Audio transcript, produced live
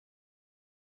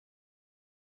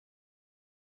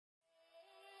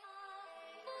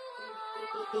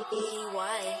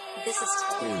Why? This is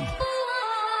tough.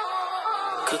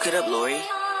 Cook it up, Lorry.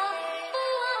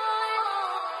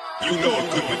 You know a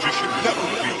good magician never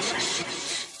reveals his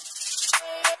secrets.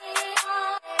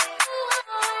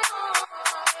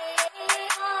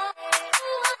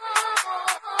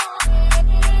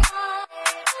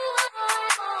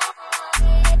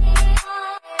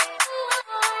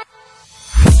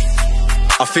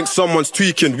 I think someone's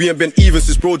tweaking, we ain't been even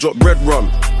since bro dropped redruM.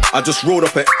 I just rolled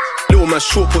up a little man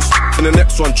short, put in the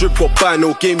next one. Drip got by,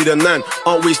 no gave me the 9.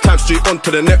 Aren't waste time, straight on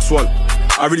to the next one.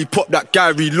 I really popped that guy,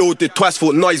 reloaded twice,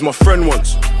 thought nah, he's my friend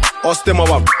once. Asked them how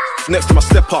I next time I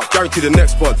step up, guarantee the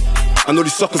next bud. I know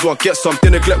these suckers won't get some, they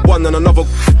neglect one and another.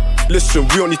 Listen,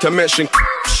 we don't need to mention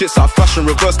shit's out of fashion,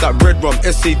 reverse that redruM.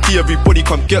 SAD, everybody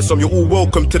come get some, you're all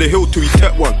welcome to the hill till we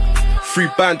take one. Free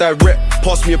band direct,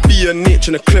 pass me a B, an H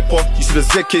and a clipper. You see the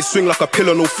ZK swing like a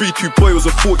pillar, no 3-2 boy was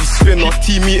a 40 spinner.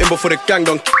 Team meeting before the gang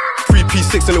done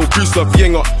 3P6 and little Bruce love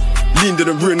Yenger. Lean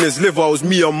didn't ruin his liver, I was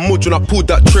me, I'm mud when I pulled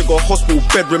that trigger. Hospital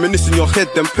bed, reminiscing your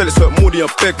head, them pellets hurt more than your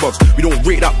bed bugs. We don't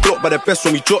rate that block by the best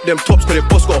when we drop them tops, cause their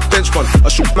boss got a bench fund. I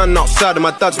shook man outside and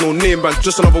my dad's no name brand,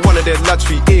 just another one of their lads.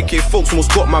 3 AK folks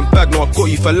almost got my bag, now I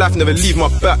got you for life, never leave my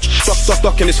back.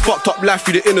 Stuck in this fucked up life,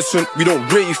 we the innocent. We don't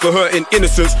rate you for hurting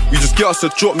innocence, we just get us a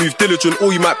drop, move diligent.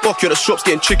 Or you might buck you at the shops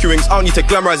getting chicken wings. I don't need to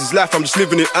glamorize his life, I'm just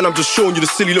living it, and I'm just showing you the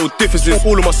silly little differences.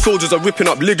 All of my soldiers are ripping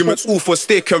up ligaments, all for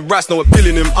steak and rice, now we're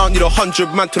billing him. I don't need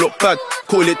 100 man to look bad,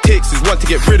 all it takes is one to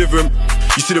get rid of him.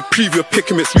 You see the preview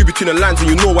picking it, read between the lines and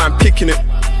you know why I'm picking it.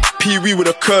 Pee-wee with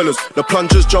the curlers, the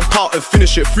plungers jump out and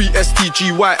finish it. 3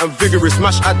 STG white and vigorous,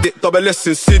 mash addict, double S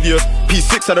insidious.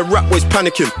 P6 had the rap boys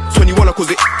panicking, 21 I cause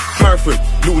it marathon.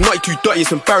 Little 92 dirty,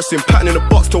 it's embarrassing. Patting in the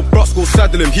box, told Brox go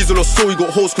saddle him. He's a lost soul, he got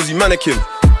hoes cause he mannequin.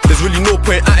 There's really no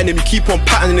point at him, you keep on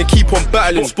patterning and keep on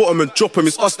battling. Spot him and drop him,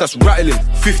 it's us that's rattling.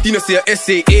 15 I say a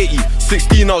SA80,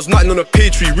 16 I was nothing on a pay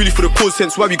tree. Really for the cause,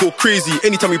 hence why we go crazy.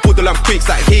 Anytime we put the lamp quakes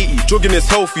like Haiti. Jogging is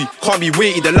healthy, can't be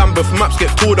weighty. The Lambeth maps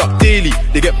get tore up daily.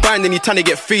 They get banned anytime they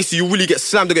get facey. You really get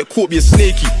slammed, they get caught being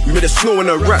snaky. We made the snow and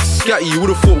the rats scatty. You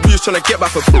would've thought we was trying to get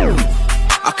back for boom.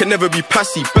 I can never be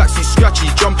passy, backseat scratchy,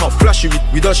 jump out flashy.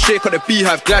 We done shake on the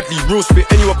beehive gladly, real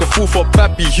spit, anyone can fall for a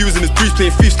bad beat. He was in his boots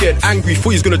playing thieves, getting angry,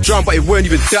 thought he was gonna drown but it weren't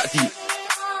even that deep.